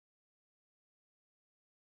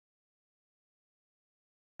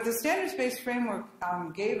The standards-based framework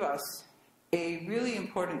gave us a really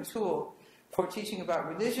important tool for teaching about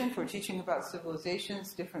religion, for teaching about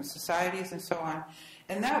civilizations, different societies, and so on.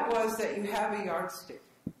 And that was that you have a yardstick.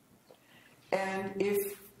 And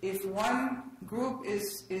if one group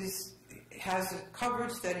has a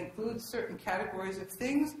coverage that includes certain categories of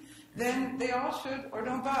things, then they all should or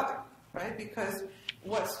don't bother, right? Because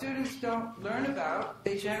what students don't learn about,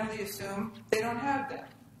 they generally assume they don't have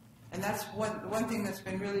that. And that's one thing that's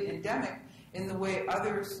been really endemic in the way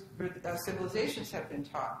other civilizations have been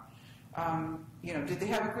taught. Did they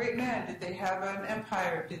have a great man? Did they have an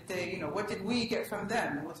empire? Did they, what did we get from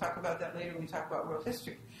them? And we'll talk about that later when we talk about world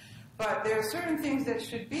history. But there are certain things that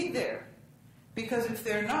should be there. Because if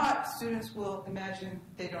they're not, students will imagine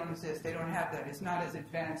they don't exist. They don't have that. It's not as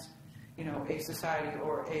advanced, a society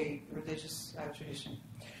or a religious tradition.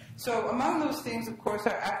 So among those things, of course,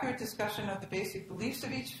 are accurate discussion of the basic beliefs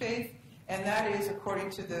of each faith, and that is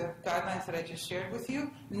according to the guidelines that I just shared with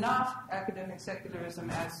you, not academic secularism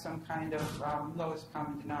as some kind of lowest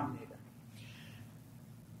common denominator.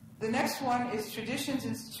 The next one is traditions,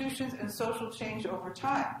 institutions, and social change over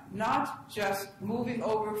time, not just moving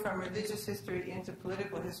over from religious history into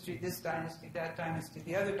political history, this dynasty, that dynasty,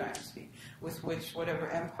 the other dynasty, with which whatever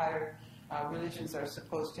empire religions are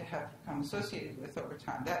supposed to have become associated with over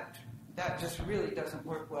time. That just really doesn't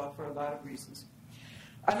work well for a lot of reasons.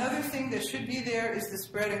 Another thing that should be there is the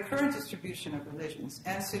spread and current distribution of religions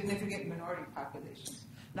and significant minority populations.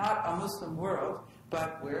 Not a Muslim world,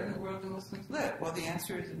 but where in the world do Muslims live? Well, the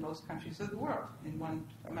answer is in most countries of the world, in one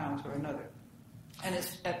amount or another. And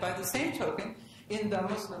by the same token, in the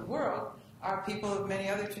Muslim world, are people of many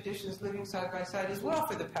other traditions living side by side as well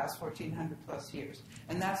for the past 1,400 plus years.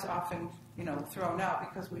 And that's often, thrown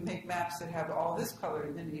out because we make maps that have all this color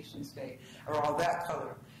in the nation state, or all that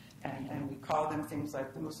color. And we call them things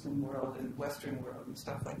like the Muslim world and Western world and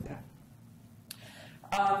stuff like that.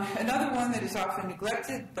 Another one that is often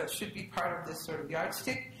neglected but should be part of this sort of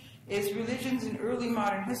yardstick is religions in early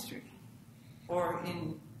modern history, or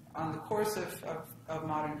on the course of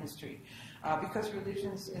modern history. Because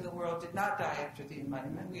religions in the world did not die after the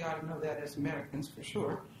Enlightenment. We ought to know that as Americans for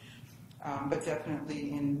sure, but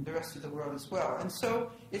definitely in the rest of the world as well. And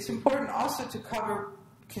so it's important also to cover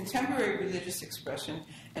contemporary religious expression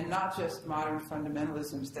and not just modern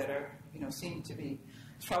fundamentalisms that are, seem to be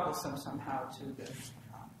troublesome somehow to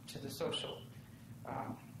the social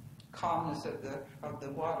calmness of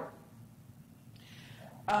the water.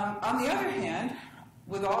 On the other hand,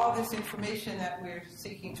 with all this information that we're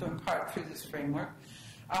seeking to impart through this framework,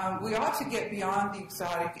 we ought to get beyond the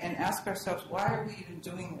exotic and ask ourselves, why are we even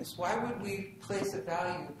doing this? Why would we place a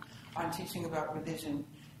value on teaching about religion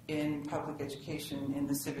in public education in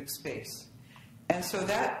the civic space? And so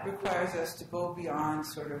that requires us to go beyond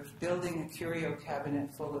sort of building a curio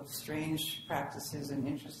cabinet full of strange practices and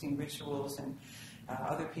interesting rituals and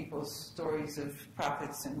other people's stories of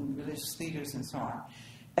prophets and religious leaders and so on.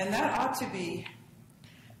 And that ought to be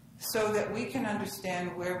so that we can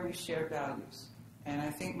understand where we share values. And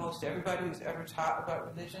I think most everybody who's ever taught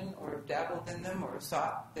about religion or dabbled in them or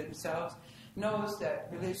sought themselves knows that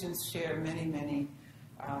religions share many, many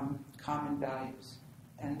common values.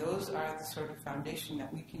 And those are the sort of foundation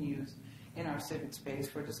that we can use in our civic space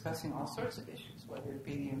for discussing all sorts of issues, whether it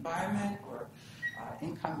be the environment or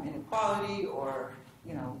income inequality or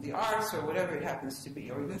the arts or whatever it happens to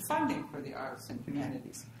be, or even funding for the arts and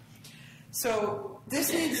humanities. So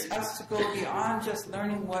this needs us to go beyond just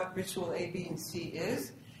learning what ritual A, B, and C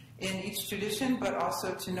is in each tradition, but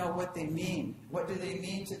also to know what they mean. What do they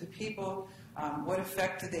mean to the people? What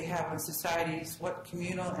effect do they have on societies? What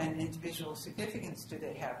communal and individual significance do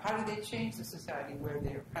they have? How do they change the society where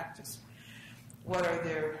they are practiced? What are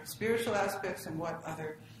their spiritual aspects, and what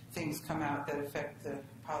other things come out that affect the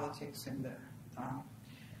politics and the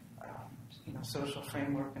social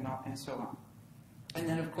framework and so on? And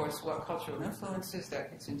then, of course, what cultural influences,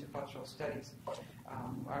 that gets into cultural studies,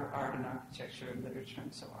 art and architecture and literature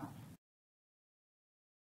and so on.